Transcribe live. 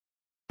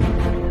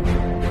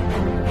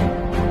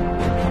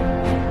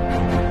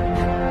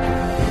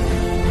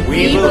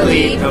We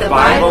believe the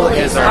Bible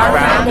is our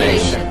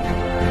foundation.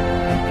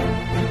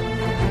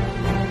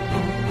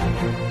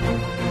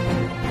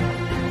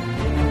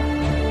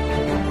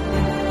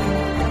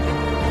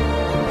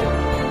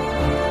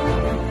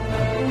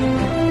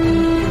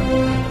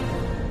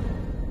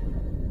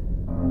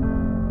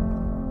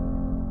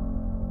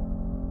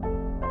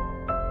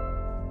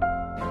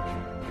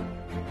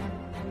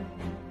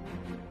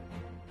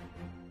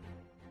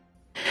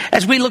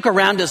 As we look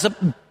around us,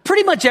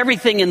 pretty much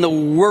everything in the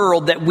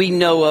world that we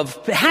know of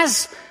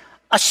has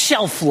a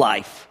shelf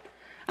life.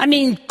 I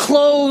mean,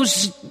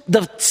 clothes,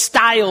 the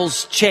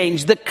styles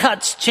change, the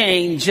cuts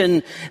change,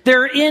 and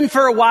they're in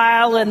for a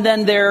while and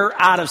then they're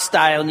out of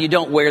style and you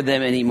don't wear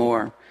them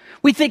anymore.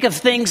 We think of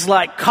things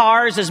like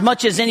cars. As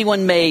much as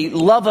anyone may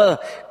love a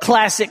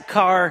classic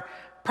car,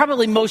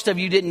 probably most of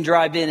you didn't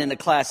drive in a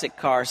classic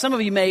car. Some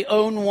of you may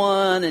own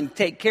one and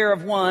take care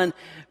of one,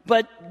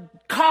 but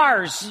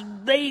cars,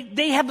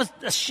 they have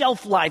a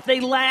shelf life. They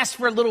last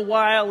for a little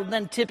while, and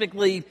then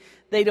typically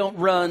they don't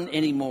run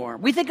anymore.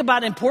 We think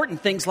about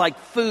important things like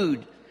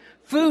food.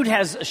 Food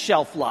has a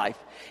shelf life.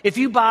 If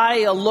you buy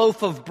a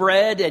loaf of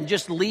bread and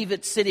just leave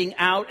it sitting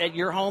out at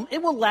your home,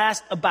 it will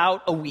last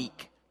about a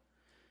week.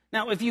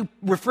 Now, if you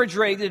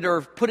refrigerate it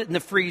or put it in the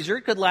freezer,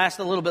 it could last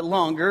a little bit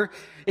longer.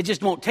 It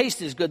just won't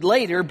taste as good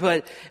later,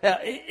 but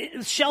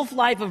shelf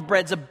life of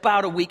bread's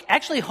about a week.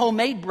 Actually,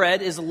 homemade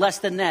bread is less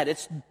than that.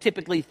 It's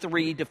typically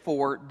 3 to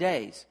 4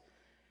 days.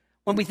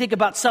 When we think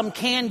about some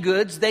canned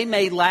goods, they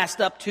may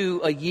last up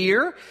to a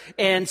year,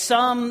 and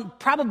some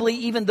probably,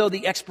 even though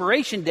the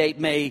expiration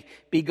date may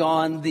be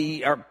gone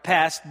or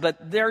past,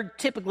 but they're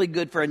typically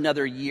good for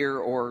another year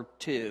or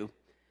two.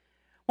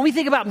 When we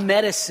think about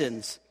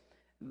medicine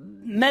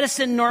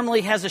normally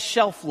has a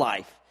shelf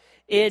life.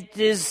 It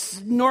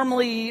is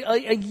normally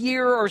a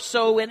year or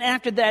so, and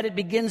after that it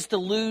begins to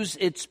lose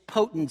its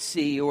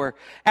potency, or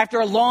after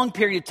a long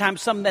period of time,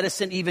 some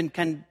medicine even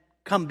can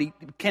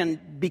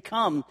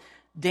become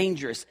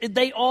dangerous.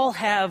 They all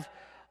have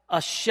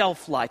a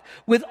shelf life.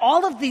 With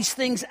all of these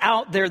things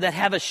out there that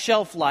have a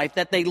shelf life,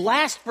 that they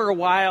last for a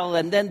while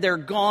and then they're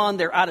gone,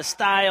 they're out of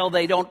style,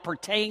 they don't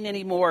pertain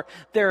anymore,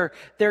 they're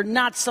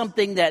not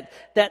something that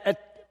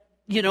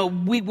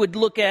we would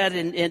look at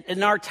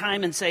in our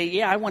time and say,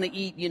 yeah, I want to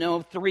eat,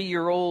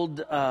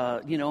 3-year-old,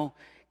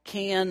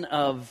 can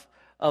of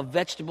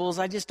vegetables.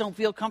 I just don't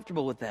feel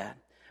comfortable with that.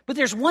 But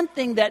there's one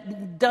thing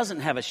that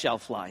doesn't have a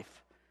shelf life.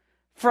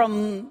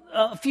 From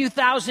a few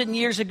thousand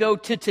years ago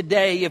to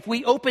today, if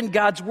we open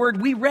God's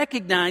Word, we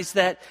recognize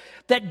that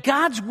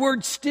God's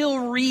Word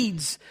still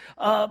reads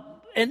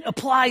and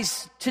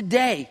applies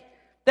today.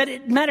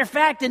 Matter of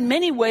fact, in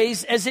many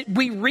ways,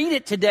 we read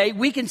it today,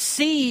 we can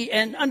see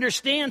and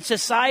understand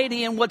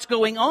society and what's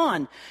going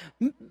on.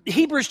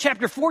 Hebrews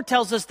chapter 4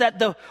 tells us that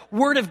the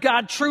Word of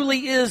God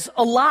truly is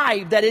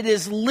alive, that it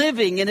is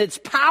living and it's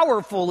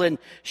powerful and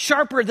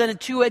sharper than a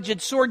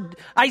two-edged sword.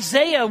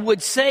 Isaiah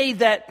would say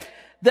that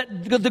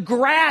the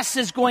grass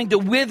is going to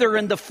wither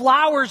and the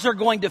flowers are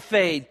going to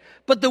fade,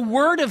 but the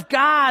Word of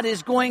God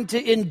is going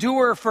to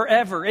endure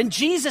forever. And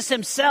Jesus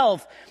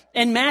himself,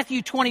 in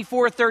Matthew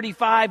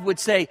 24:35 would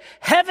say,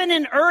 heaven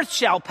and earth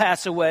shall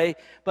pass away,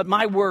 but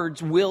my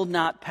words will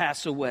not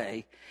pass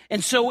away.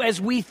 And so as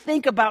we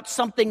think about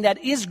something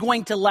that is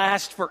going to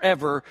last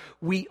forever,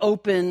 we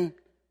open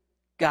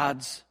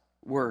God's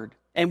Word.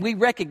 And we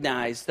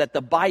recognize that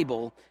the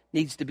Bible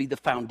needs to be the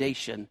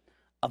foundation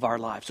of our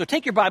lives. So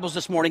take your Bibles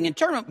this morning and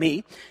turn with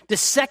me to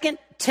 2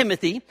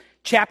 Timothy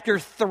chapter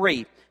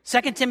 3.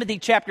 2 Timothy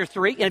chapter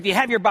 3, and if you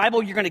have your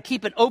Bible, you're going to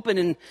keep it open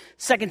in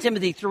 2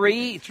 Timothy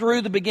 3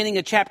 through the beginning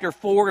of chapter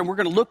 4, and we're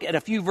going to look at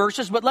a few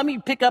verses, but let me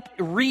pick up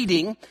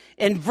reading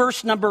in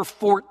verse number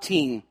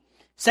 14.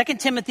 2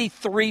 Timothy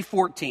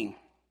 3:14.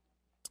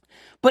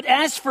 But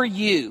as for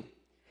you,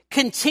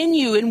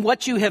 continue in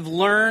what you have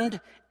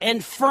learned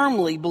and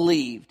firmly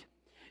believed.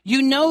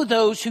 You know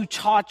those who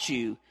taught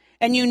you,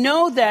 and you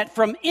know that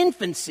from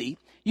infancy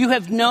you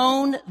have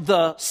known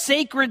the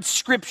sacred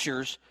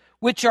scriptures,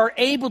 which are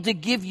able to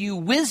give you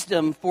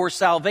wisdom for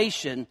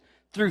salvation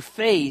through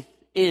faith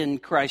in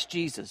Christ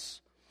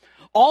Jesus.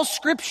 All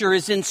Scripture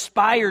is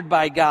inspired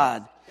by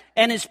God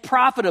and is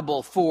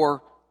profitable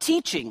for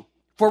teaching,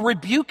 for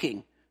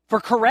rebuking,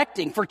 for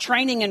correcting, for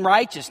training in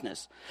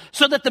righteousness,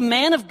 so that the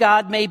man of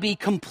God may be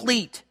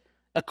complete,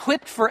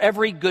 equipped for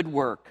every good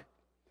work.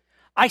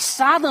 I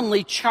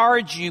solemnly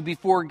charge you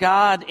before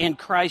God and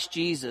Christ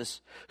Jesus,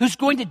 who's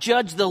going to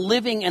judge the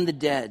living and the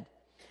dead.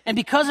 And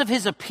because of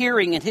his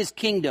appearing in his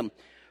kingdom,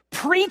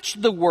 preach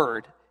the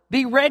word,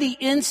 be ready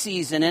in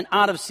season and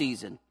out of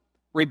season.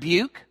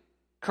 Rebuke,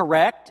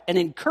 correct, and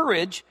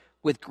encourage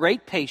with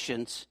great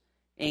patience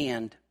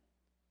and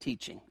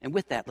teaching. And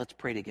with that, let's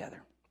pray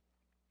together.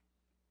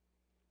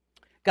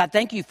 God,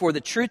 thank you for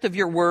the truth of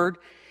your word.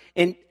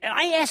 And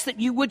I ask that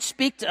you would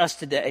speak to us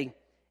today.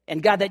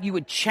 And God, that you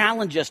would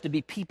challenge us to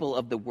be people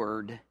of the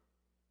word.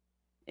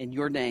 In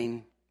your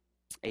name,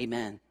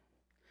 amen.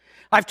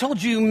 I've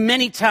told you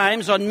many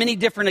times on many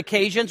different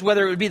occasions,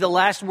 whether it would be the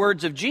last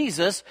words of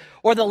Jesus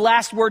or the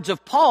last words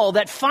of Paul,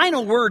 that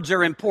final words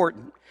are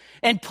important.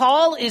 And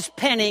Paul is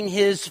penning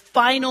his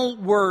final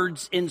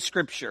words in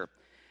Scripture.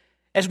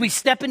 As we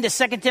step into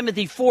 2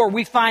 Timothy 4,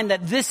 we find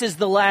that this is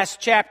the last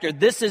chapter.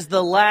 This is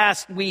the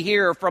last we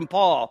hear from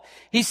Paul.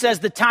 He says,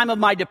 the time of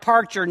my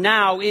departure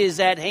now is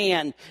at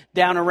hand,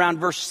 down around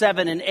verse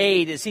 7 and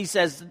 8, as he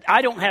says,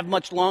 I don't have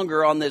much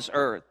longer on this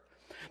earth.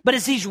 But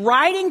as he's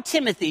writing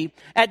Timothy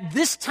at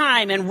this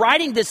time and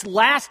writing this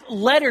last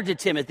letter to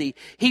Timothy,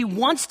 he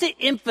wants to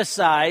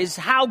emphasize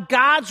how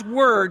God's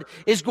word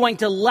is going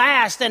to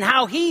last and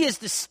how he is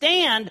to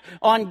stand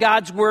on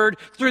God's word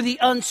through the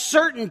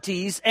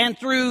uncertainties and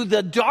through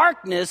the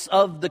darkness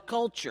of the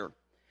culture.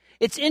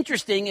 It's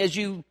interesting as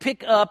you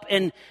pick up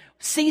and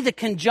see the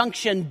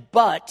conjunction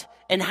but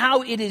and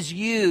how it is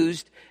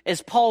used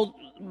as Paul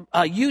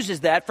uses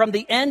that from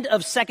the end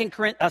of 2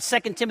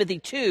 Timothy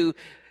 2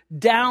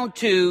 down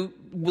to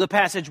the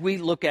passage we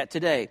look at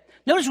today.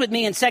 Notice with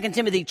me in 2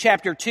 Timothy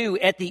chapter 2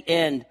 at the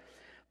end,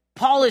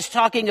 Paul is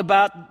talking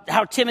about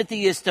how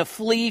Timothy is to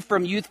flee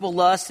from youthful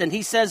lusts, and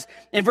he says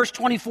in verse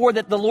 24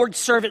 that the Lord's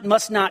servant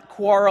must not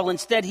quarrel.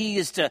 Instead, he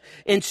is to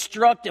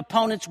instruct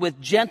opponents with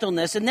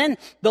gentleness. And then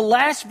the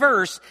last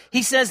verse,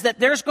 he says that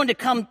there's going to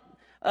come,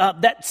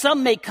 that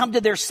some may come to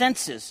their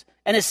senses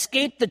and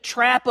escape the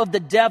trap of the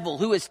devil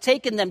who has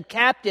taken them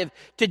captive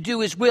to do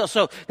his will.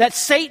 So that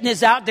Satan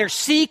is out there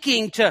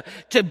seeking to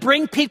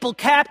bring people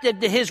captive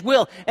to his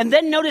will. And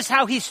then notice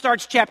how he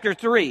starts chapter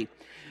 3.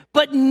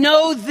 But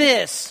know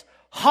this,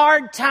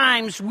 hard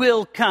times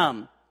will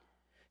come.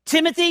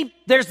 Timothy,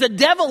 there's the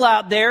devil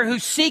out there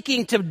who's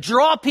seeking to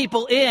draw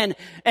people in,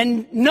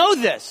 and know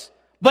this.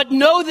 But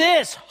know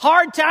this,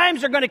 hard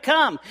times are going to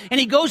come. And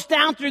he goes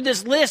down through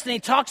this list and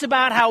he talks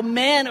about how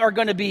men are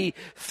going to be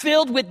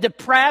filled with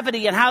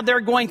depravity and how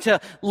they're going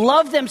to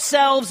love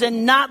themselves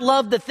and not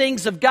love the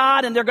things of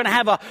God. And they're going to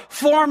have a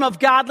form of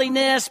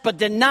godliness but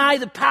deny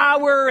the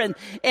power.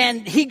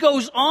 And he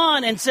goes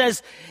on and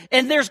says,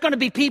 and there's going to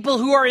be people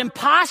who are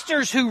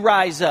imposters who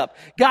rise up.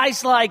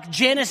 Guys like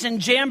Jannes and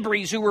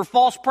Jambres, who were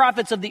false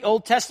prophets of the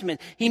Old Testament,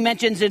 he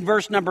mentions in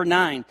verse number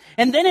 9.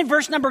 And then in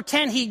verse number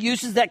 10, he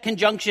uses that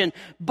conjunction,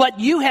 but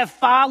you have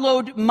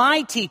followed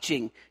my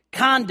teaching,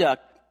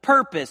 conduct,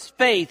 purpose,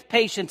 faith,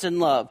 patience, and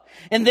love.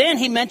 And then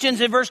he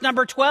mentions in verse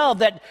number 12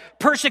 that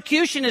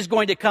persecution is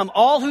going to come.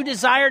 All who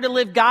desire to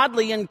live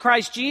godly in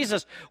Christ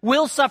Jesus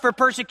will suffer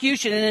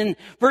persecution. And in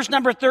verse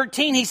number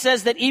 13, he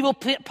says that evil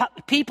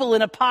people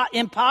and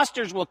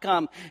imposters will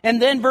come.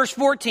 And then verse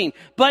 14,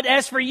 but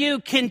as for you,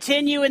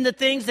 continue in the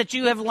things that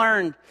you have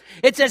learned.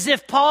 It's as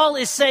if Paul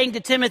is saying to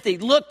Timothy,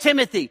 look,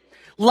 Timothy,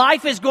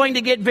 life is going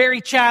to get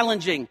very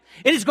challenging.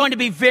 It is going to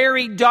be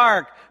very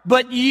dark,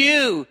 but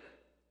you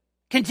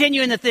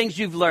continue in the things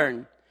you've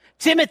learned.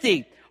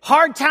 Timothy,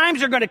 hard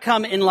times are going to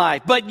come in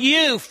life, but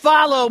you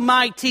follow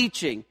my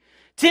teaching.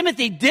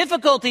 Timothy,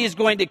 difficulty is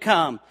going to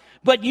come,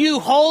 but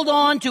you hold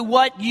on to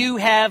what you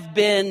have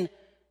been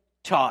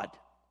taught.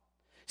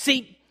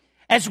 See,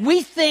 as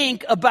we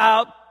think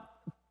about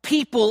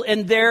people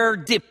and their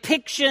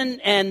depiction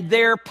and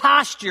their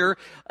posture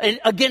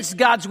against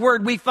God's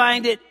word, we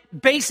find it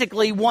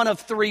basically one of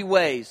three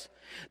ways.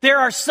 There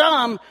are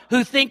some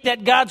who think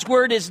that God's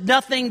word is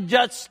nothing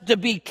just to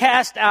be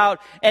cast out,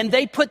 and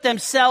they put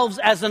themselves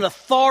as an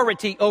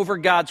authority over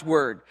God's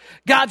word.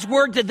 God's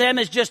word to them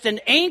is just an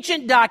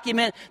ancient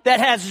document that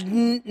has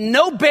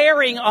no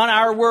bearing on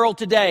our world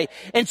today.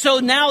 And so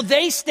now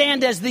they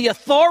stand as the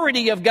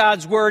authority of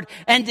God's word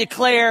and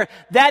declare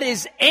that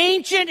is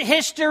ancient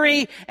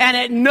history and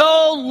it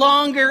no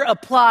longer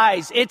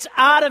applies. It's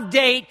out of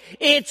date.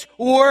 It's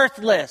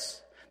worthless.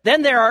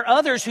 Then there are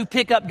others who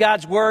pick up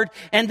God's word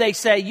and they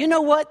say, you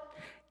know what?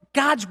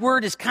 God's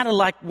word is kind of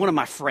like one of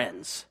my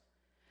friends.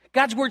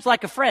 God's word's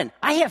like a friend.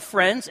 I have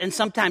friends, and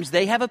sometimes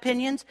they have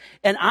opinions,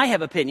 and I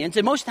have opinions,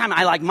 and most of the time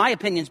I like my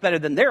opinions better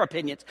than their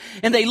opinions.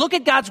 And they look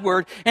at God's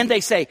word and they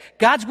say,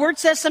 God's word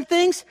says some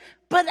things,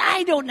 but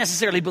I don't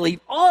necessarily believe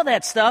all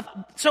that stuff,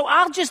 so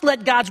I'll just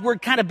let God's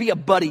word kind of be a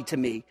buddy to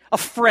me, a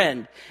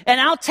friend.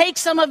 And I'll take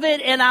some of it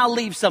and I'll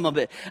leave some of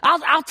it.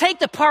 I'll take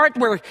the part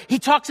where he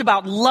talks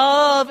about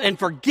love and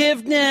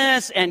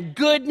forgiveness and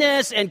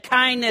goodness and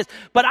kindness,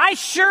 but I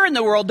sure in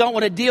the world don't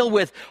want to deal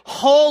with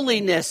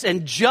holiness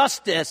and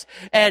justice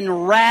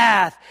and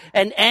wrath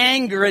and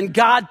anger and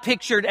God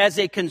pictured as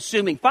a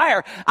consuming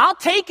fire. I'll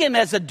take him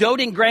as a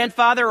doting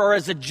grandfather or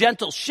as a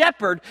gentle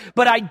shepherd,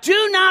 but I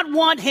do not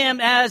want him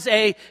as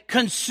a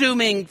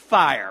consuming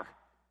fire.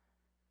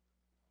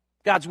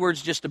 God's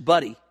word's just a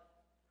buddy.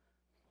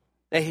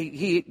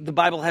 The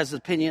Bible has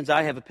opinions,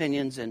 I have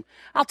opinions, and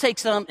I'll take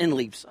some and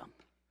leave some.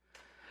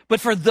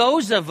 But for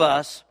those of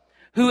us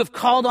who have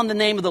called on the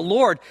name of the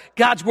Lord.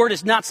 God's word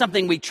is not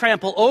something we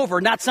trample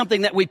over, not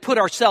something that we put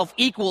ourselves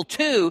equal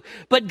to,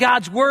 but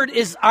God's word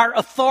is our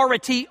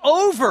authority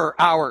over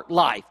our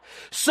life,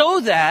 so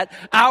that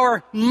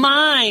our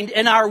mind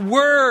and our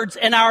words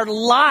and our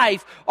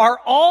life are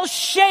all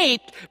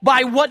shaped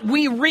by what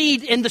we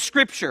read in the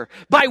Scripture,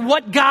 by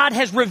what God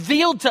has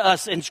revealed to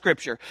us in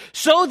Scripture,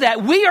 so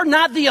that we are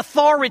not the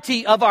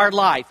authority of our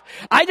life.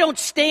 I don't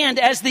stand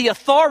as the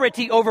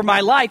authority over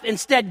my life.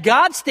 Instead,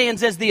 God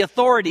stands as the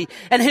authority,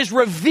 and His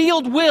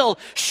revealed will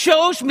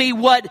shows me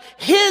what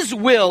His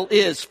will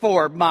is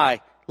for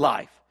my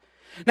life.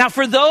 Now,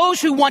 for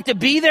those who want to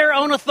be their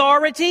own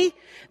authority,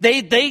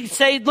 they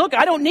say, look,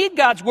 I don't need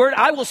God's word.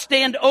 I will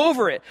stand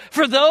over it.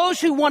 For those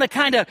who want to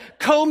kind of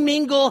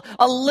commingle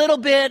a little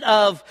bit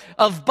of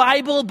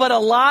Bible, but a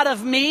lot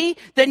of me,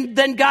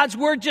 then God's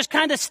word just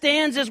kind of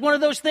stands as one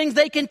of those things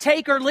they can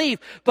take or leave.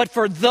 But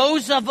for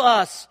those of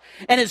us,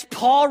 and as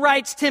Paul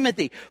writes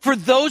Timothy, for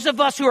those of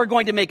us who are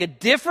going to make a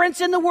difference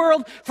in the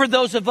world, for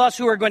those of us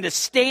who are going to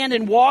stand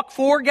and walk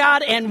for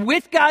God and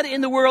with God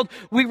in the world,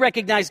 we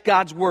recognize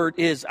God's word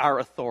is our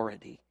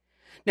authority.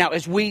 Now,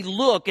 as we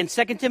look in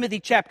 2 Timothy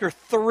chapter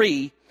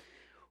 3,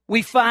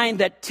 we find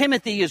that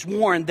Timothy is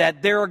warned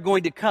that there are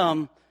going to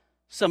come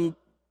some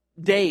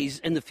days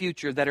in the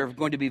future that are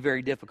going to be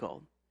very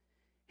difficult.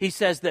 He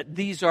says that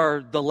these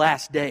are the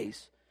last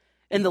days.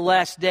 In the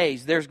last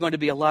days, there's going to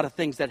be a lot of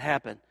things that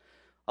happen.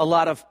 A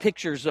lot of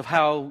pictures of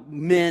how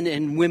men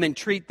and women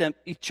treat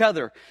each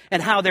other, and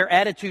how their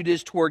attitude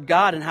is toward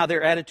God and how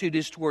their attitude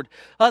is toward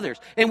others.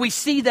 And we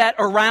see that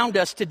around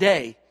us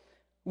today.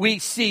 We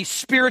see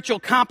spiritual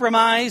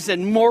compromise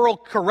and moral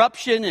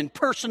corruption and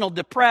personal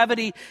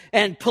depravity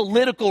and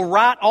political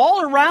rot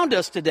all around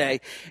us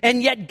today.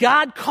 And yet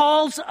God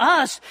calls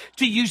us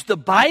to use the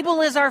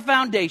Bible as our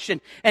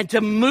foundation and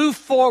to move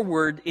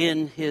forward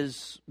in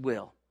His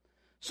will.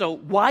 So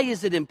why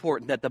is it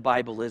important that the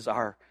Bible is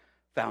our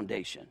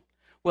foundation?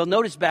 Well,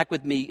 notice back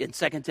with me in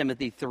 2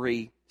 Timothy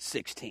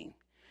 3:16.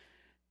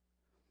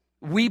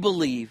 We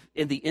believe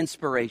in the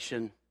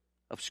inspiration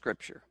of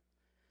Scripture.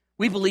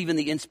 We believe in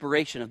the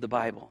inspiration of the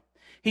Bible.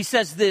 He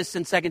says this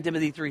in 2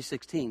 Timothy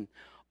 3:16.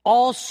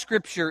 All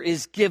Scripture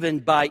is given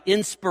by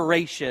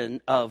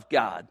inspiration of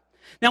God.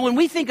 Now, when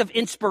we think of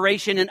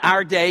inspiration in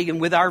our day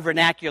and with our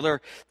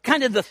vernacular,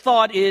 kind of the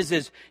thought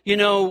is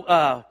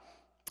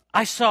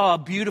I saw a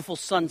beautiful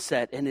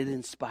sunset and it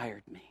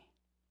inspired me.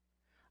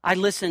 I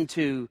listened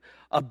to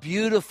a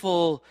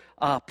beautiful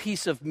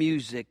piece of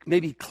music,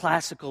 maybe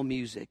classical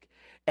music,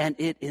 and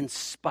it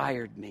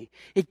inspired me.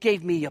 It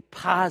gave me a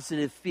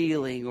positive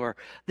feeling or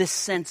this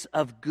sense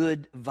of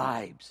good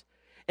vibes.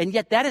 And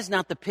yet that is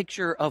not the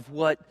picture of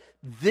what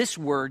this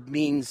word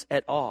means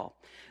at all.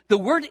 The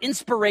word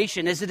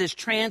inspiration, as it is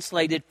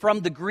translated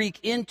from the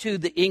Greek into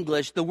the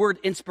English, the word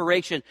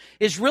inspiration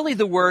is really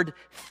the word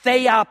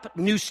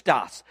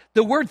theopneustos.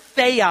 The word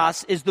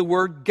theos is the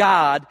word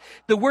God.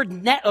 The word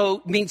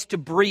neo means to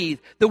breathe.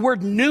 The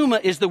word pneuma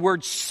is the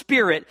word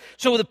spirit.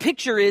 So the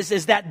picture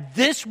is that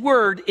this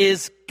word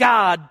is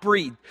God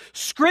breathed.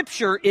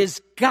 Scripture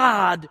is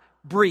God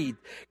breathed.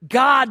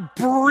 God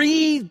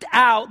breathed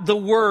out the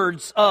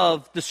words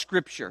of the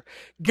Scripture.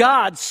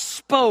 God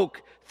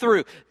spoke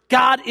through.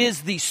 God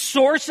is the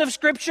source of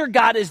Scripture.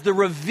 God is the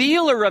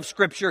revealer of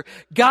Scripture.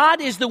 God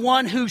is the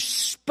one who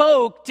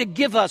spoke to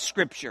give us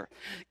Scripture.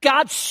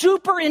 God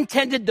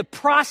superintended the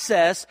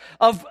process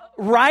of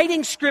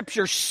writing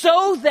Scripture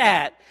so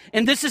that,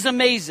 and this is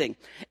amazing,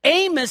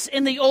 Amos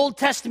in the Old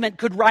Testament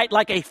could write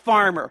like a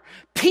farmer.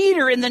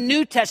 Peter in the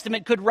New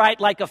Testament could write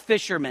like a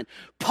fisherman.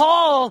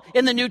 Paul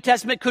in the New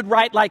Testament could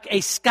write like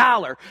a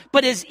scholar.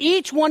 But as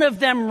each one of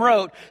them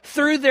wrote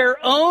through their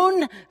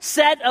own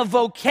set of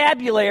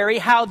vocabulary,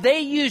 how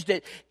they used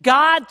it,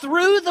 God,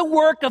 through the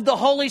work of the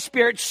Holy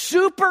Spirit,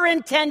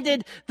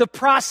 superintended the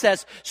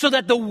process so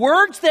that the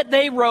words that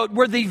they wrote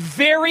were the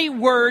very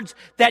words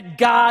that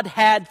God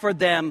had for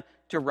them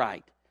to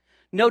write.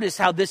 Notice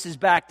how this is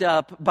backed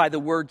up by the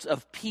words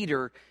of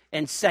Peter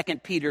in 2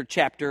 Peter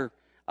chapter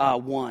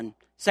 1.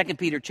 2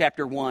 Peter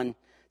chapter 1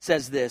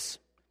 says this,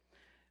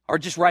 or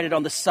just write it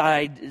on the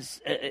side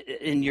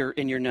in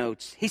your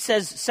notes. He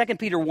says, 2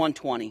 Peter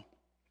 1:20,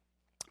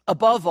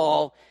 above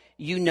all,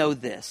 you know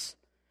this.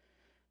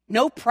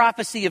 No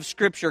prophecy of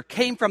Scripture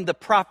came from the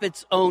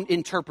prophet's own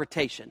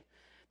interpretation.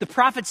 The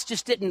prophets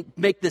just didn't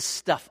make this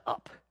stuff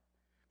up.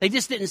 They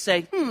just didn't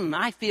say,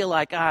 I feel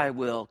like I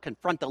will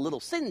confront a little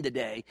sin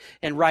today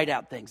and write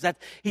out things.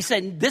 He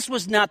said this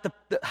was not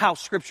how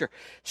Scripture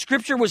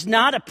was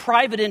not a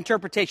private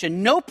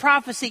interpretation. No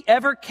prophecy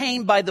ever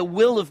came by the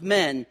will of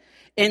men.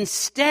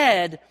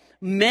 Instead,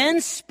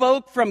 men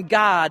spoke from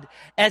God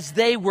as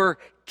they were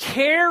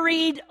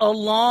carried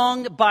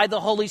along by the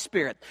Holy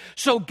Spirit.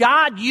 So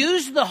God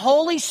used the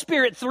Holy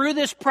Spirit through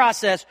this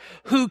process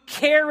who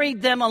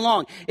carried them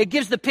along. It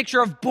gives the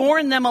picture of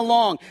borne them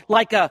along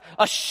like a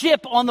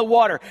ship on the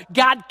water.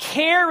 God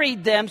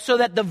carried them so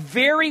that the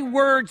very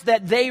words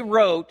that they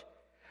wrote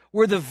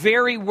were the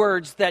very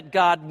words that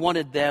God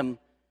wanted them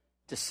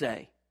to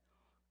say.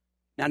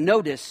 Now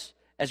notice,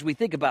 as we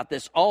think about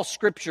this, all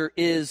Scripture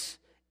is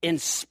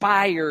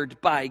inspired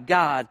by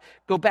God.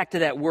 Go back to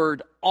that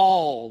word,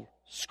 all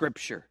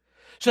Scripture.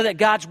 So that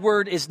God's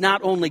Word is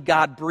not only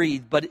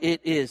God-breathed, but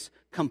it is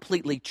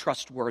completely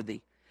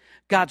trustworthy.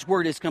 God's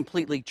Word is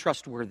completely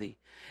trustworthy.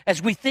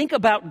 As we think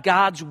about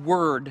God's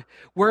Word,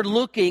 we're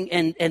looking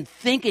and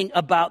thinking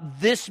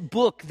about this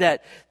book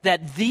that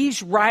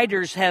these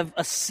writers have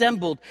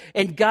assembled,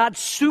 and God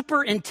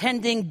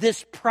superintending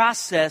this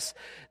process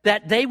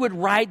that they would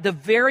write the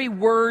very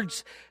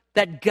words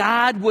that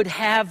God would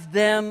have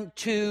them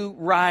to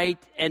write.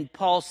 And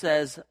Paul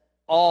says,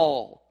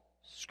 all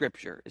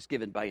Scripture is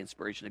given by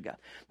inspiration of God.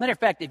 Matter of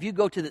fact, if you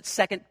go to the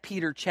 2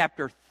 Peter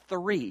chapter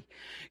 3,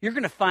 you're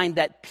going to find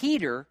that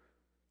Peter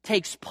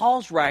takes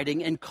Paul's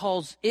writing and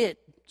calls it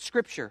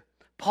Scripture.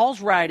 Paul's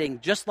writing,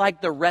 just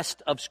like the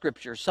rest of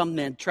Scripture. Some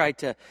men try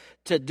to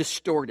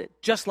distort it,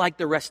 just like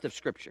the rest of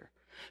Scripture.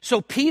 So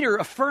Peter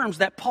affirms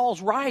that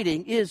Paul's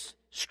writing is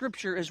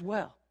Scripture as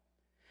well.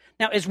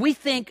 Now, as we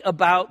think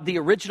about the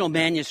original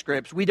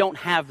manuscripts, we don't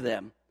have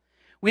them.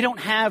 We don't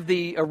have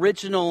the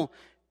original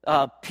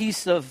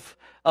piece of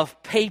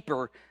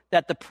paper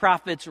that the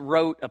prophets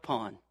wrote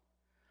upon.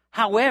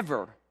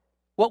 However,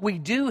 what we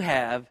do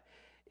have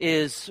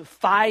is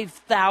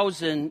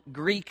 5,000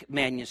 Greek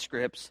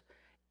manuscripts,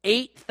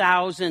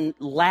 8,000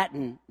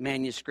 Latin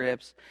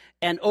manuscripts,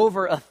 and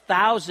over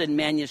 1,000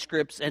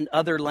 manuscripts in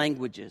other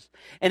languages.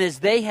 And as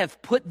they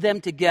have put them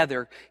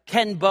together,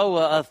 Ken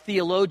Boa, a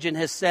theologian,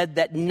 has said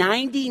that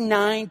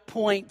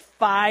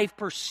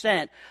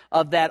 99.5%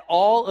 of that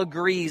all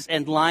agrees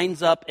and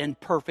lines up in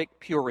perfect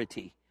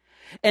purity.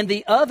 And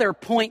the other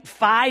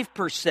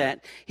 0.5%,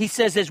 he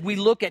says, as we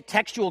look at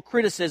textual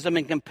criticism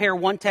and compare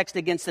one text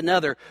against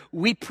another,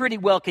 we pretty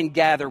well can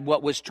gather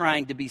what was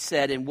trying to be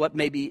said and what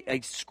maybe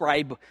a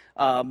scribe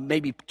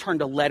maybe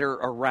turned a letter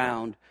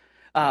around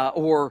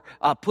or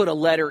put a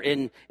letter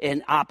in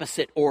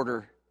opposite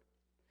order.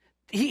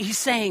 He's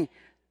saying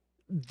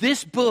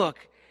this book,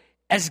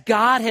 as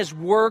God has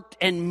worked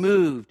and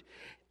moved,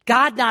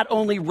 God not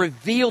only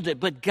revealed it,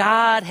 but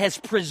God has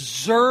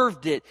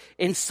preserved it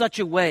in such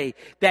a way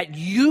that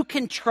you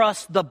can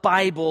trust the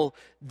Bible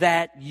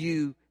that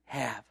you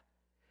have.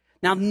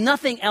 Now,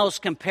 nothing else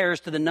compares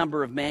to the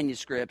number of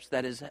manuscripts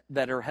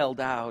that are held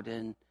out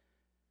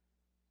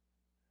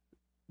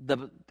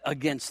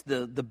against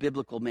the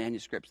biblical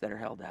manuscripts that are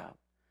held out.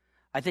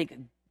 I think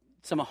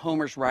some of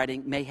Homer's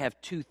writing may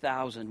have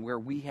 2,000, where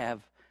we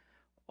have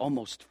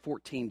almost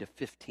 14 to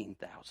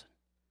 15,000.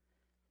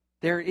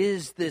 There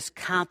is this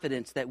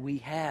confidence that we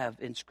have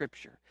in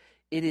Scripture.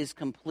 It is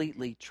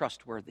completely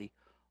trustworthy.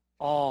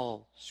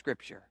 All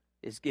Scripture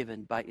is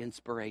given by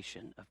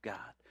inspiration of God.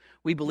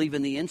 We believe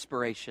in the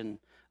inspiration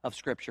of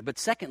Scripture. But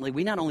secondly,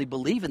 we not only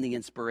believe in the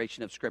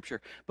inspiration of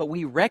Scripture, but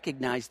we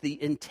recognize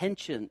the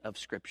intention of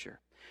Scripture.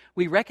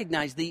 We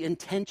recognize the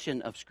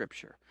intention of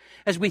Scripture.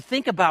 As we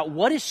think about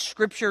what is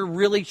Scripture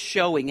really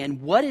showing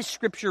and what is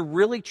Scripture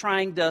really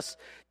trying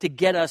to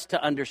get us to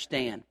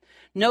understand.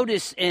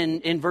 Notice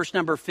in verse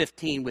number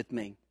 15 with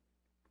me.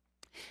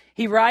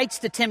 He writes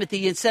to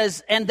Timothy and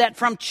says, and that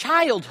from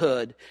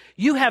childhood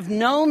you have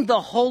known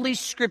the Holy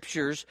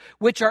Scriptures,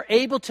 which are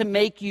able to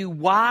make you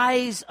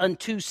wise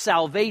unto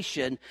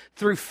salvation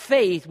through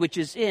faith which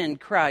is in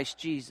Christ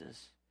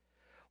Jesus.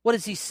 What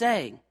is he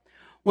saying?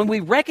 When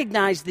we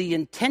recognize the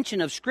intention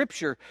of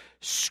Scripture,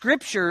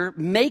 Scripture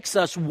makes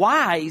us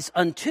wise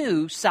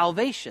unto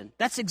salvation.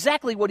 That's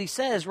exactly what he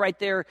says right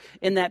there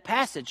in that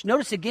passage.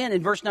 Notice again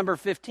in verse number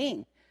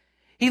 15.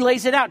 He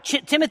lays it out.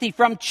 Timothy,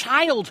 from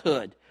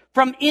childhood,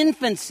 from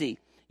infancy,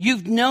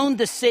 you've known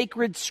the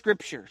sacred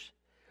Scriptures.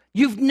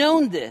 You've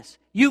known this.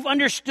 You've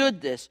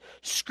understood this.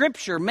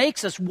 Scripture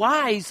makes us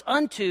wise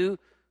unto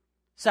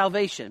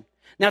salvation.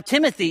 Now,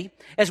 Timothy,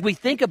 as we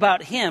think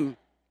about him,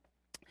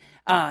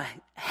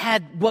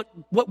 had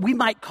what we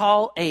might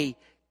call a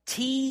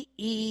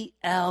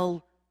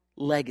TEL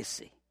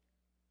legacy.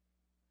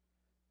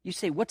 You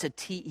say, what's a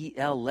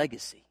TEL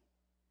legacy?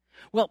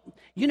 Well,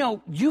 you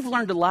know, you've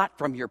learned a lot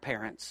from your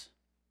parents.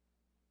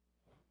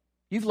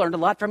 You've learned a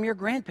lot from your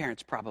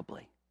grandparents,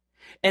 probably.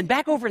 And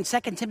back over in 2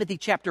 Timothy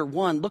chapter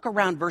 1, look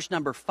around verse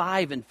number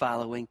 5 and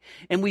following,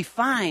 and we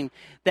find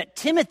that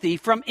Timothy,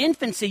 from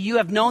infancy, you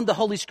have known the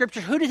Holy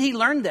Scriptures. Who did he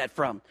learn that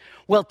from?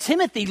 Well,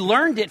 Timothy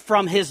learned it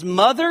from his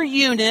mother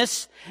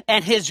Eunice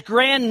and his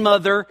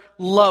grandmother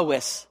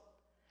Lois.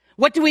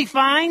 What do we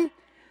find?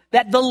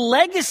 That the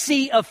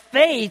legacy of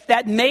faith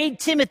that made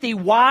Timothy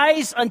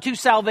wise unto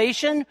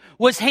salvation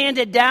was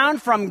handed down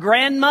from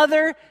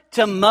grandmother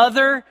to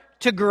mother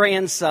to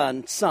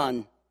grandson,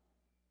 son.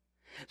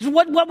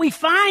 What we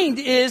find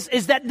is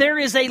that there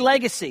is a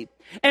legacy.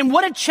 And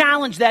what a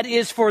challenge that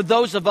is for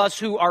those of us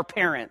who are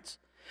parents.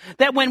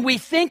 That when we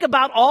think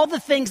about all the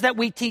things that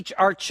we teach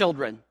our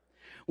children,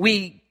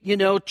 we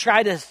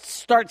try to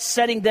start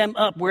setting them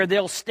up where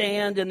they'll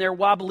stand in their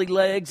wobbly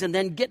legs and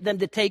then get them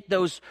to take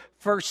those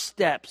first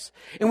steps.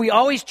 And we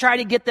always try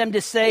to get them to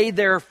say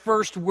their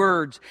first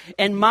words.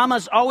 And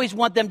mamas always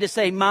want them to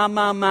say ma,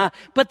 ma, ma,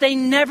 but they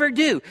never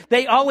do.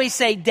 They always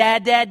say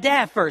dad, dad,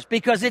 dad first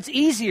because it's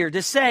easier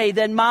to say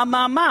than ma,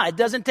 ma, ma. It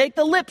doesn't take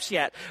the lips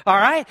yet. All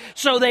right?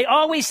 So they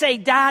always say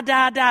da,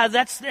 da, da.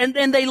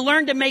 And they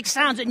learn to make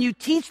sounds and you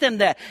teach them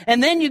that.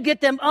 And then you get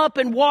them up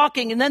and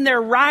walking and then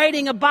they're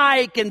riding a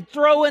bike and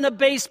throwing a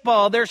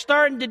baseball. They're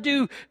starting to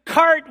do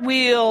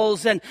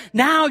cartwheels and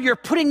now you're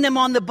putting them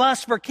on the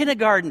bus for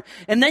kindergarten.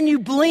 And then you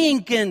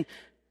blink and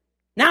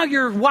now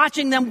you're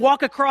watching them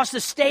walk across the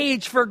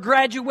stage for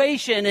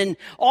graduation and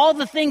all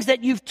the things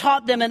that you've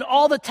taught them and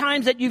all the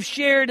times that you've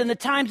shared and the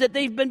times that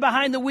they've been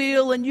behind the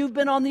wheel and you've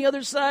been on the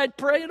other side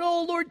praying,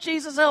 oh, Lord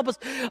Jesus, help us.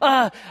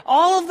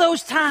 All of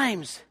those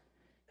times.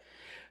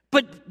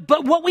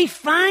 But what we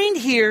find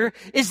here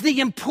is the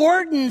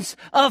importance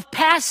of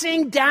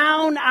passing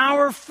down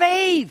our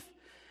faith.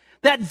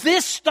 That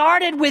this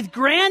started with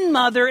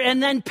grandmother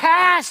and then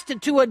passed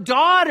to a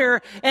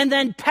daughter and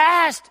then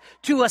passed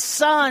to a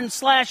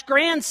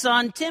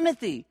son/grandson,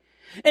 Timothy.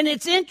 And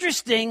it's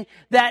interesting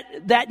that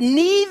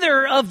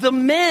neither of the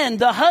men,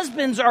 the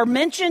husbands, are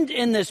mentioned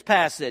in this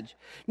passage.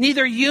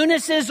 Neither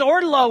Eunice's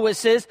or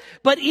Lois's,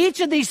 but each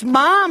of these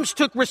moms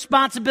took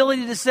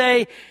responsibility to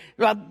say,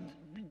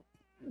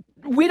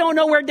 we don't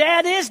know where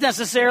dad is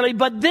necessarily,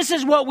 but this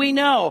is what we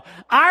know.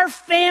 Our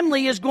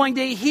family is going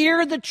to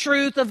hear the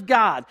truth of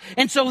God.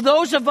 And so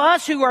those of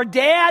us who are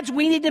dads,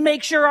 we need to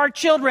make sure our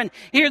children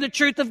hear the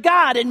truth of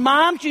God. And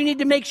moms, you need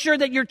to make sure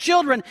that your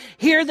children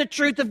hear the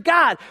truth of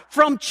God.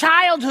 From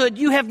childhood,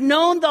 you have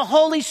known the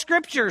Holy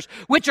Scriptures,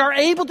 which are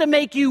able to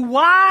make you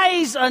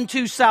wise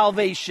unto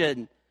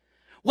salvation.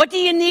 What do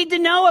you need to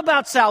know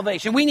about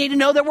salvation? We need to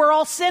know that we're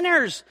all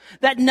sinners,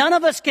 that none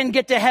of us can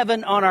get to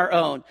heaven on our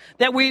own,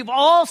 that we've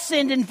all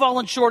sinned and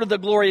fallen short of the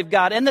glory of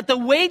God, and that the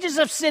wages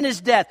of sin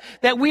is death,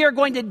 that we are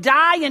going to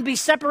die and be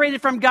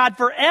separated from God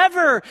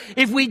forever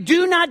if we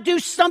do not do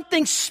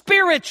something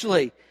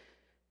spiritually.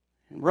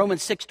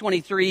 Romans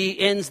 6:23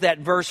 ends that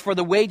verse, for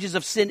the wages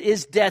of sin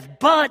is death,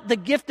 but the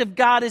gift of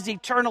God is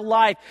eternal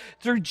life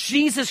through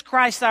Jesus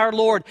Christ our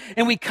Lord.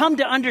 And we come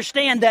to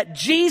understand that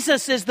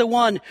Jesus is the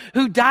one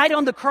who died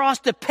on the cross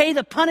to pay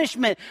the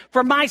punishment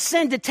for my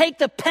sin, to take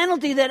the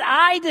penalty that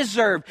I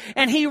deserved.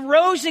 And he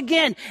rose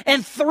again.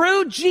 And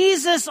through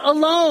Jesus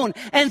alone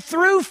and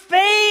through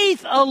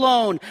faith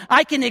alone,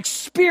 I can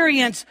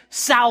experience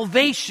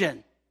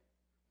salvation.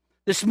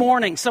 This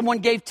morning, someone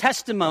gave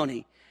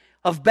testimony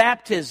of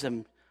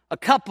baptism, a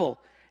couple,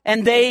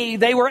 and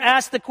they were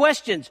asked the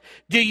questions,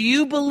 do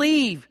you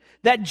believe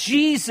that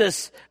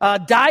Jesus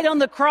died on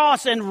the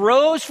cross and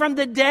rose from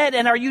the dead,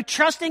 and are you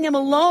trusting him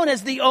alone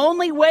as the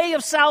only way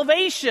of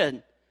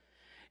salvation?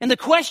 And the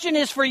question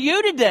is for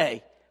you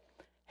today,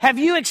 have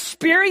you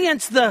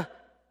experienced the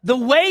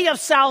way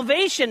of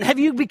salvation? Have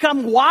you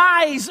become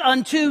wise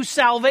unto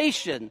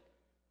salvation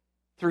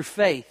through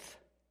faith?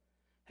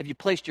 Have you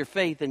placed your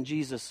faith in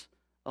Jesus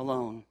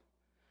alone?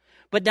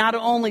 But not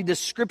only does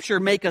Scripture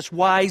make us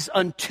wise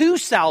unto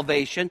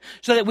salvation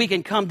so that we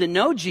can come to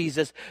know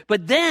Jesus,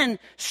 but then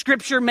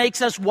Scripture makes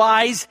us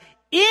wise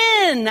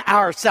in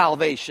our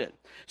salvation.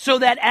 So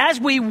that as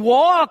we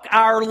walk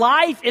our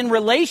life in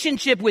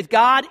relationship with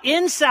God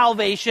in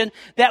salvation,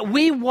 that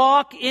we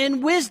walk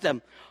in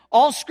wisdom.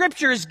 All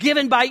Scripture is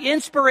given by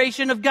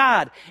inspiration of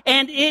God,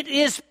 and it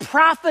is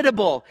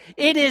profitable,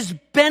 it is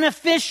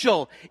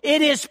beneficial,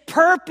 it is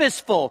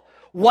purposeful.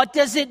 What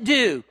does it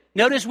do?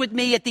 Notice with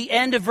me at the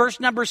end of verse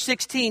number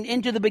 16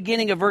 into the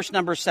beginning of verse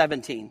number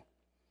 17.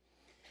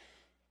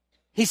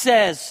 He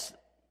says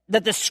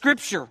that the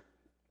Scripture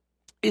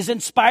is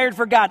inspired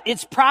for God.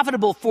 It's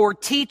profitable for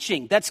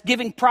teaching. That's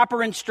giving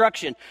proper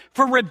instruction.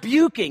 For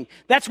rebuking.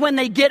 That's when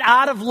they get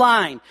out of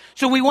line.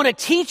 So we want to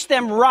teach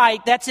them right.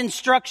 That's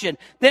instruction.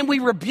 Then we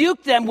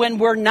rebuke them when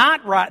we're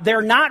not right.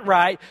 They're not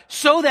right.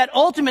 So that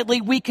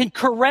ultimately we can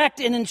correct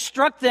and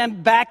instruct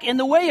them back in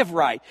the way of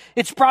right.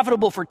 It's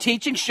profitable for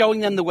teaching,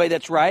 showing them the way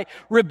that's right.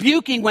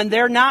 Rebuking when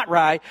they're not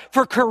right.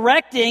 For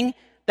correcting,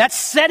 that's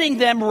setting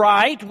them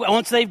right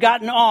once they've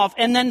gotten off,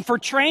 and then for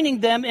training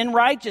them in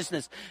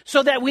righteousness,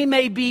 so that we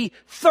may be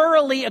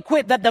thoroughly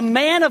equipped, that the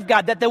man of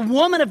God, that the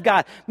woman of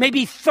God may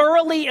be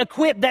thoroughly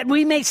equipped, that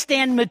we may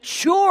stand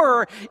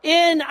mature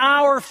in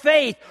our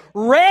faith,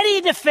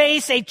 ready to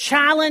face a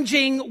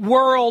challenging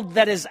world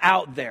that is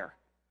out there.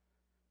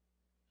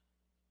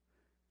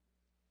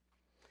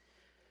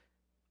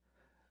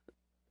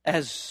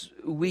 As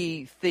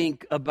we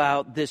think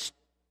about this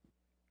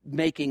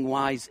making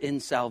wise in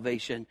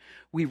salvation,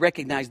 we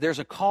recognize there's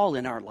a call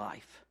in our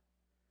life.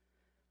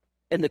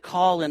 And the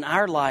call in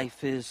our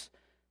life is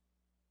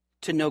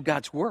to know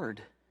God's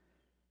Word.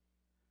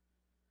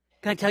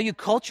 Can I tell you,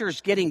 culture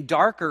is getting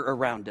darker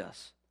around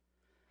us.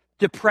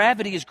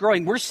 Depravity is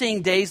growing. We're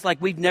seeing days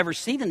like we've never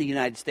seen in the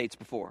United States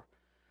before.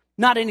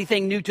 Not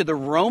anything new to the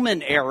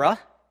Roman era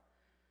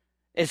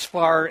as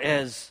far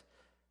as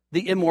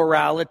the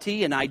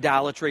immorality and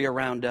idolatry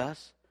around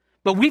us.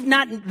 But we've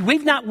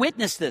not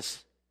witnessed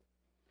this.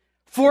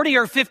 40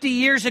 or 50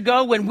 years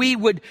ago, when we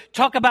would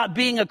talk about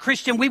being a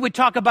Christian, we would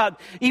talk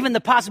about even the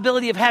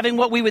possibility of having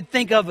what we would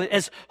think of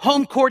as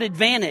home court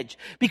advantage,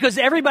 because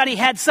everybody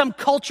had some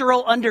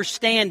cultural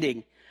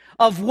understanding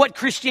of what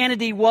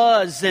Christianity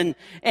was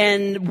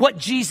and what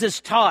Jesus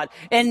taught.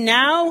 And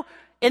now,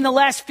 in the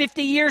last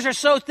 50 years or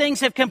so, things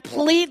have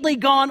completely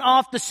gone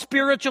off the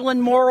spiritual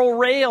and moral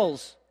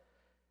rails.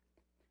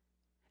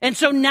 And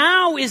so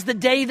now is the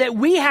day that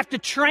we have to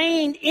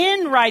train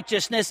in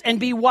righteousness and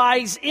be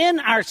wise in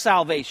our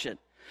salvation.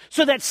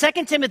 So that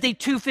 2 Timothy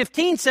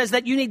 2:15 says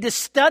that you need to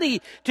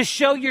study to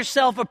show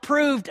yourself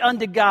approved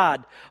unto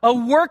God, a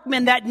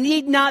workman that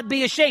need not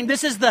be ashamed.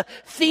 This is the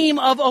theme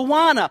of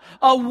Awana,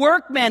 a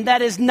workman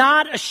that is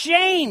not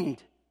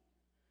ashamed.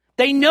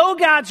 They know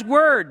God's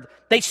word.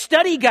 They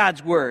study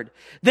God's word.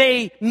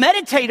 They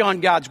meditate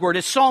on God's word,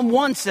 as Psalm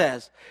 1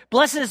 says.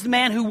 Blessed is the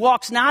man who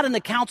walks not in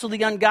the counsel of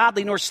the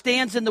ungodly, nor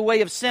stands in the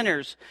way of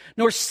sinners,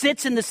 nor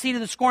sits in the seat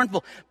of the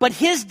scornful. But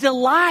his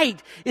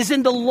delight is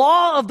in the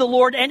law of the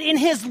Lord, and in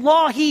his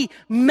law he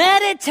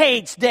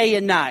meditates day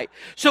and night.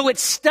 So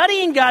it's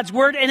studying God's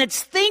word, and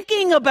it's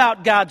thinking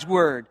about God's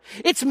word.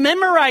 It's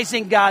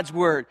memorizing God's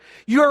word.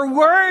 Your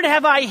word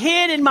have I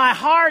hid in my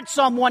heart,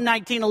 Psalm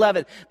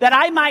 119:11, that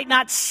I might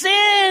not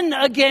sin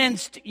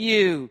against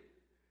you.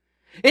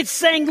 It's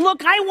saying,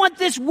 look, I want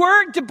this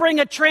word to bring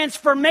a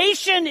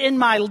transformation in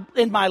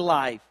my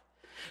life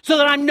so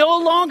that I'm no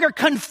longer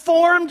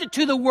conformed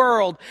to the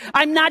world.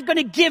 I'm not going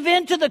to give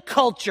in to the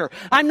culture.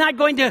 I'm not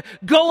going to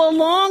go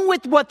along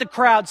with what the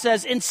crowd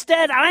says.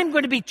 Instead, I'm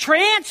going to be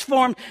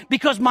transformed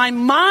because my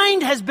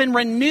mind has been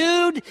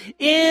renewed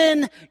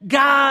in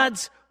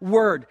God's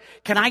word.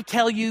 Can I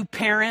tell you,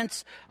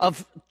 parents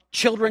of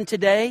children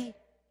today,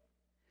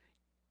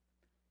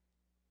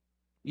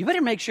 you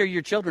better make sure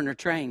your children are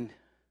trained.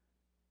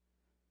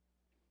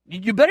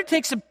 You better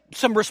take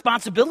some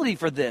responsibility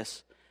for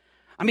this.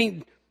 I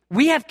mean,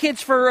 we have kids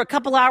for a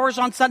couple hours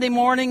on Sunday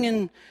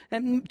morning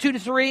and 2 to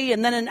 3,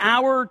 and then an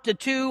hour to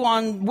 2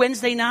 on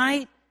Wednesday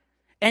night.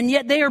 And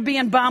yet they are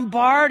being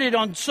bombarded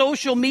on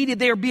social media.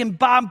 They are being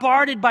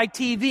bombarded by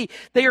TV.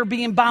 They are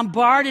being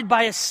bombarded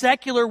by a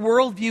secular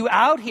worldview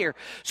out here.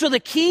 So the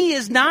key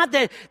is not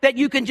that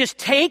you can just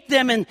take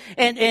them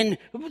and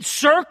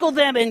circle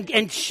them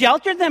and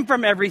shelter them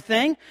from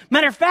everything.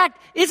 Matter of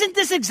fact, isn't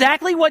this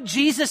exactly what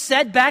Jesus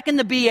said back in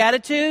the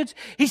Beatitudes?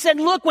 He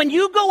said, look, when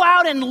you go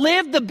out and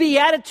live the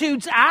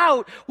Beatitudes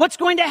out, what's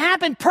going to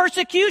happen?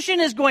 Persecution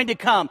is going to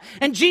come.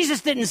 And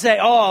Jesus didn't say,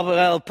 oh,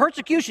 well,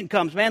 persecution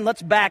comes, man,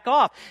 let's back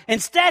off.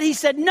 Instead, he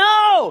said,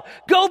 no,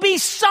 go be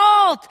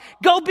salt,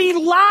 go be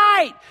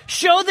light,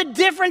 show the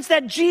difference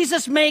that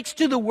Jesus makes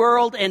to the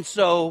world. And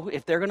so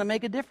if they're going to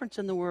make a difference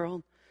in the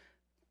world,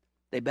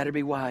 they better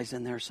be wise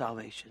in their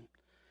salvation.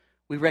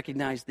 We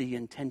recognize the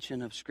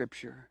intention of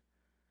Scripture.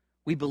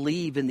 We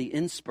believe in the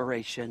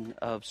inspiration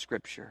of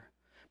Scripture.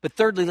 But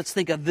thirdly, let's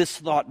think of this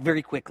thought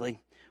very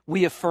quickly.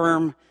 We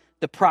affirm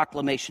the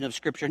proclamation of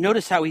Scripture.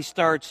 Notice how he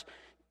starts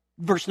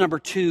verse number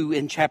 2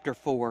 in chapter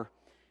 4.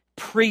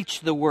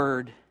 Preach the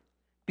word.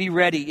 Be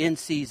ready in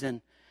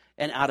season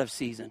and out of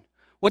season.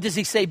 What does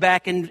he say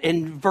back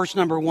in verse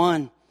number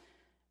 1?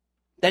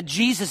 That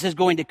Jesus is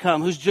going to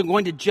come, who's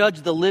going to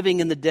judge the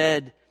living and the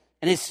dead.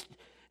 And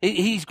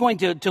he's going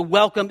to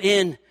welcome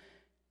in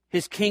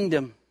his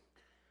kingdom.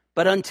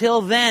 But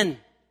until then,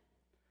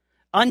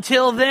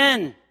 until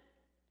the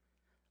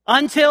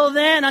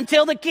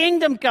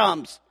kingdom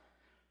comes,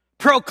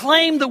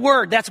 proclaim the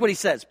word. That's what he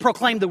says.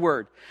 Proclaim the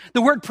word.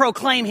 The word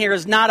proclaim here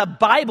is not a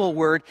Bible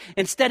word.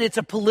 Instead, it's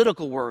a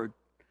political word.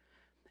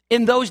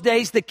 In those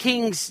days, the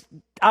kings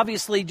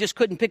obviously just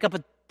couldn't pick up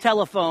a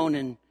telephone,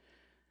 and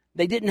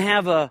they didn't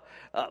have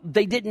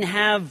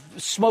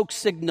smoke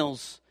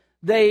signals.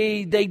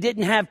 They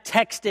didn't have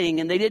texting,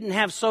 and they didn't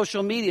have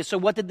social media. So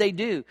what did they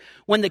do?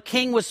 When the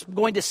king was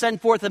going to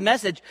send forth a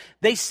message,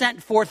 they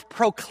sent forth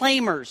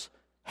proclaimers,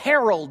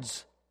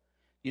 heralds.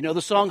 You know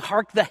the song,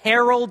 Hark the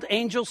Herald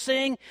Angels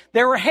Sing?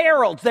 They were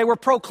heralds. They were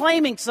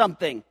proclaiming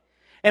something.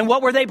 And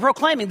what were they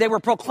proclaiming? They were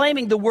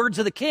proclaiming the words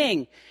of the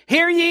king.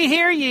 Hear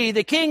ye,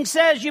 the king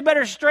says you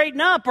better straighten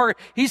up or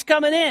he's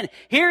coming in.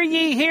 Hear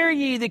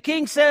ye, the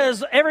king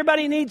says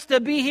everybody needs to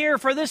be here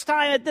for this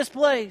time at this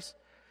place.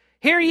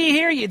 Hear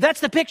ye. That's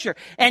the picture.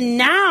 And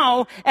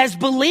now, as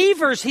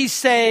believers, he's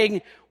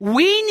saying,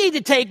 we need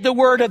to take the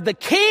word of the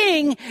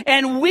king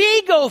and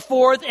we go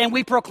forth and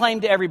we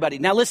proclaim to everybody.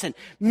 Now listen,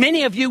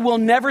 many of you will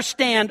never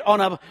stand on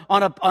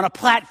a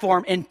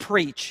platform and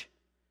preach.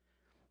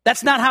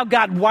 That's not how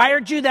God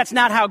wired you. That's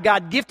not how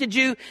God gifted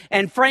you.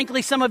 And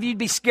frankly, some of you'd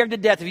be scared to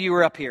death if you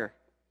were up here.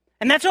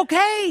 And that's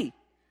okay.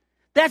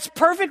 That's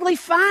perfectly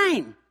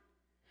fine.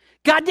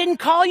 God didn't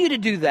call you to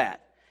do that.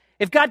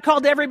 If God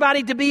called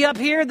everybody to be up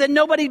here, then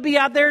nobody'd be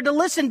out there to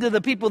listen to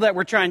the people that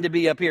were trying to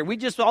be up here. We'd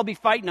just all be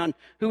fighting on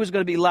who was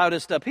going to be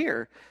loudest up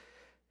here.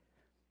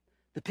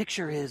 The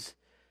picture is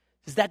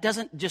that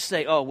doesn't just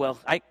say, oh, well,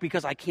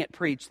 because I can't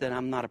preach, then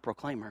I'm not a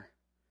proclaimer.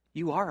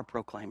 You are a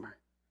proclaimer.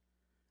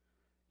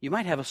 You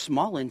might have a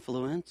small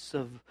influence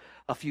of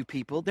a few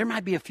people. There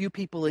might be a few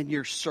people in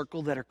your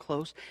circle that are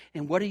close.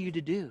 And what are you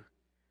to do?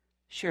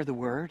 Share the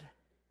word.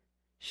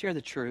 Share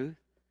the truth.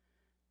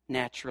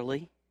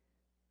 Naturally.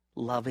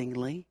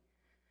 Lovingly.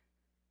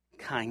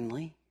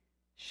 Kindly.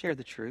 Share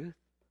the truth.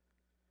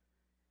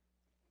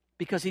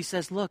 Because he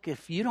says, look,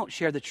 if you don't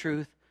share the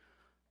truth,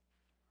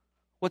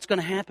 what's going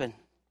to happen?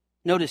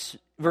 Notice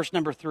verse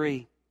number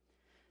 3.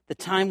 The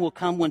time will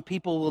come when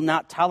people will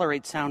not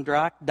tolerate sound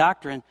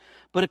doctrine,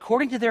 but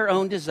according to their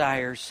own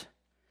desires,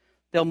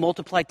 they'll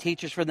multiply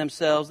teachers for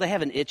themselves. They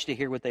have an itch to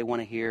hear what they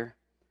want to hear.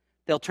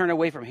 They'll turn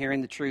away from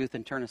hearing the truth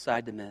and turn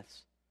aside to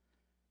myths.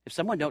 If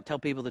someone don't tell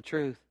people the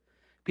truth,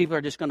 people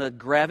are just going to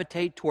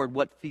gravitate toward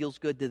what feels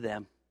good to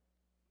them.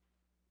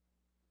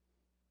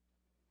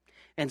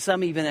 And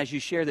some, even as you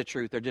share the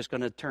truth, are just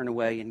going to turn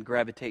away and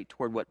gravitate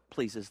toward what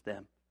pleases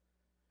them.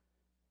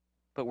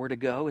 But we're to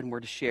go and we're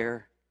to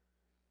share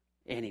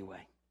anyway.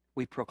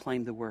 We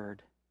proclaim the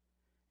word.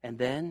 And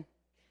then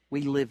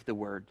we live the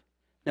word.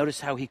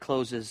 Notice how he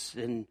closes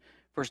in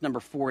verse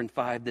number 4 and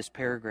 5, this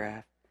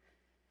paragraph.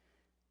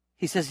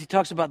 He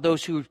talks about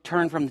those who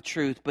turn from the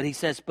truth, but he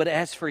says, but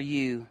as for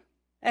you,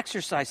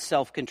 exercise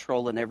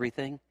self-control in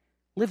everything.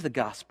 Live the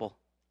gospel.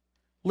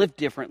 Live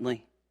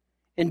differently.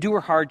 Endure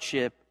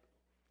hardship.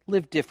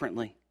 Live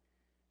differently.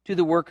 Do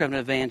the work of an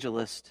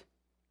evangelist.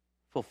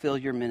 Fulfill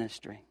your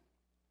ministry.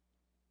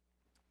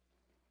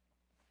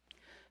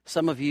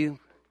 Some of you,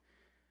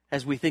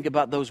 as we think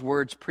about those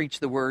words, preach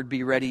the word,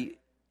 be ready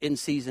in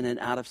season and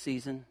out of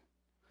season.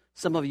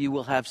 Some of you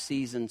will have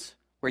seasons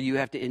where you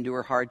have to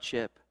endure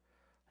hardship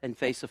and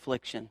face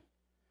affliction.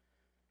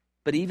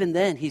 But even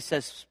then, he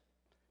says,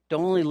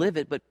 don't only live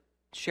it, but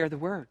share the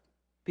word.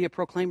 Be a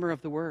proclaimer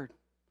of the word.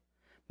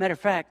 Matter of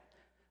fact,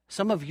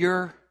 some of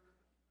your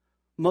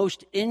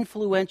most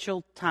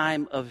influential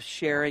time of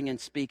sharing and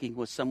speaking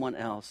with someone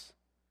else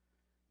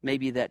may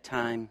be that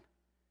time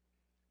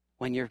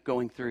when you're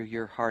going through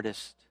your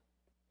hardest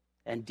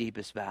and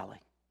deepest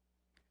valley.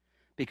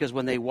 Because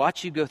when they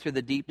watch you go through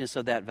the deepness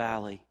of that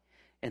valley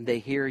and they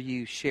hear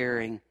you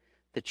sharing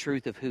the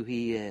truth of who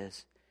he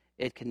is,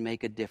 it can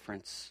make a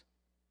difference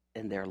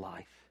in their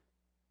life.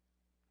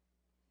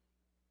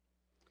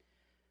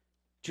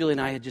 Julie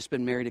and I had just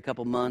been married a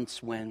couple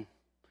months when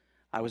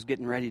I was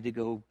getting ready to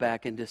go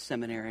back into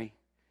seminary.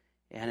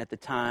 And at the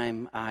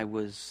time, I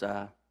was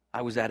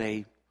at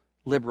a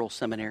liberal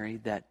seminary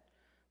that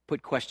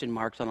put question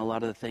marks on a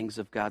lot of the things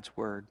of God's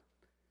Word.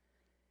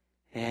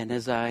 And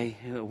as I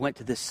went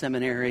to this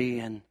seminary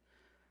and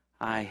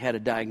I had a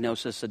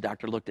diagnosis, a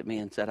doctor looked at me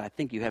and said, I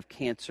think you have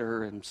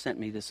cancer, and sent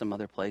me to some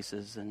other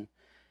places. And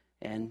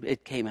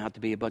it came out to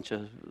be a bunch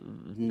of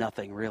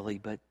nothing, really.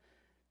 But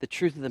the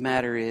truth of the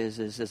matter is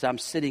as I'm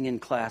sitting in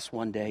class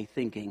one day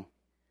thinking,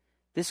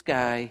 this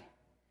guy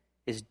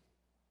is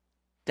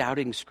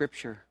doubting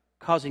Scripture,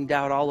 causing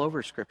doubt all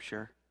over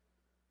Scripture.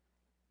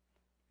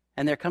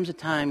 And there comes a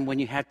time when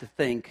you have to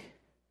think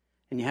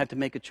and you have to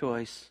make a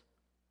choice.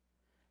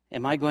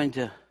 Am I going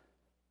to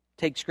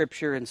take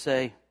Scripture and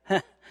say,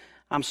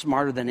 I'm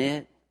smarter than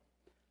it,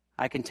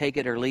 I can take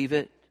it or leave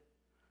it?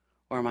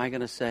 Or am I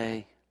going to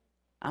say,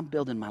 I'm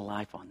building my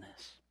life on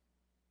this.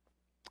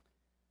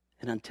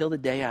 And until the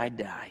day I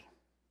die,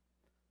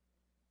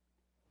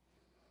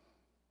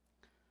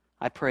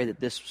 I pray that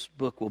this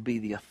book will be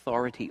the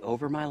authority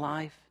over my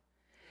life,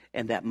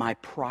 and that my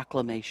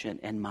proclamation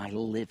and my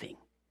living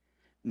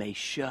may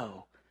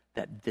show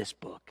that this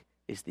book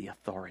is the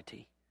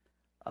authority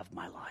of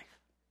my life.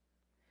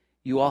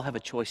 You all have a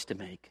choice to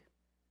make.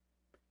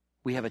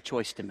 We have a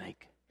choice to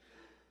make.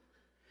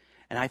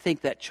 And I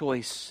think that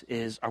choice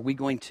is, are we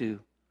going to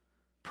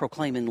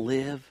proclaim and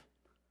live,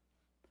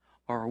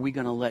 or are we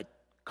going to let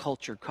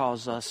culture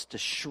cause us to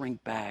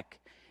shrink back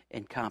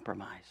and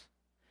compromise?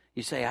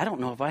 You say, I don't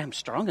know if I am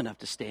strong enough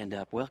to stand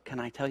up. Well, can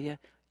I tell you?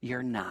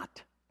 You're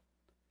not.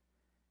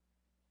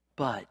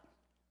 But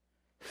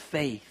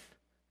faith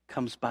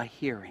comes by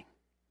hearing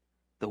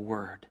the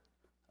word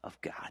of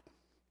God.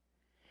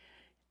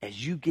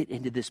 As you get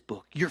into this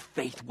book, your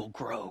faith will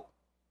grow.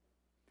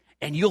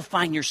 And you'll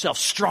find yourself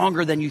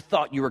stronger than you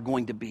thought you were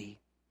going to be.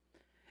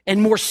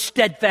 And more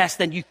steadfast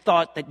than you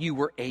thought that you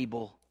were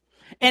able.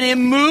 And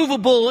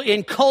immovable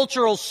in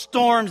cultural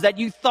storms that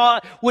you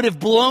thought would have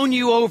blown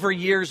you over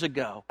years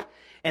ago.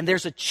 And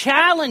there's a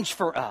challenge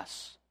for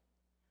us.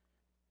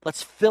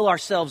 Let's fill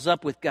ourselves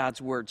up with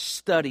God's word.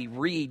 Study,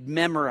 read,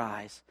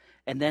 memorize.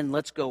 And then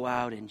let's go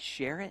out and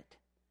share it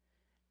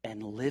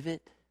and live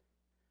it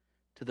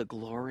to the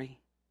glory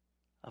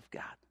of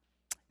God.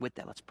 With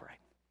that, let's pray.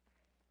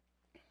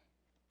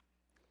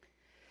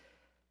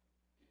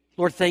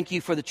 Lord, thank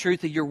you for the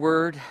truth of your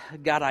word.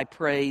 God, I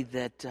pray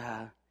that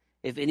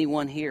if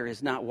anyone here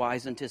is not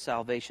wise unto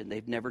salvation,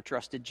 they've never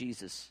trusted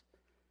Jesus,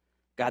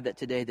 God, that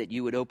today that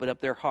you would open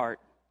up their heart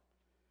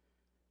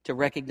to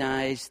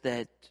recognize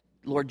that,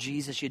 Lord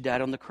Jesus, you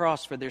died on the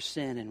cross for their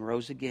sin and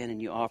rose again,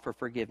 and you offer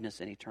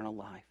forgiveness and eternal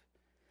life.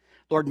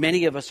 Lord,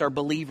 many of us are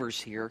believers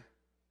here.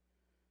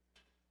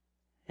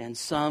 And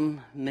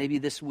some, maybe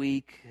this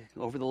week,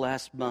 over the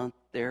last month,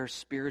 their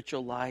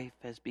spiritual life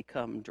has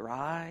become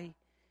dry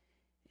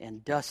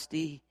and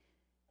dusty,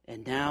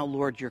 and now,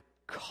 Lord, you're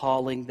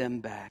calling them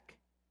back.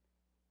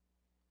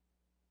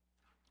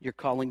 You're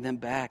calling them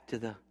back to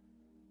the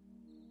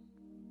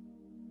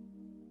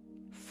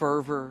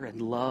fervor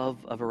and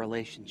love of a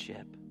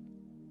relationship.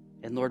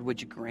 And Lord,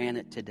 would you grant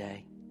it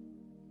today?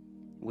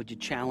 Would you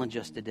challenge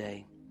us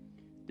today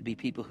to be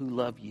people who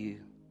love you,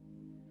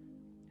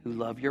 who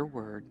love your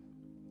word,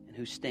 and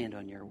who stand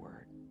on your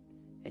word.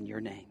 In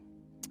your name,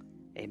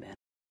 amen.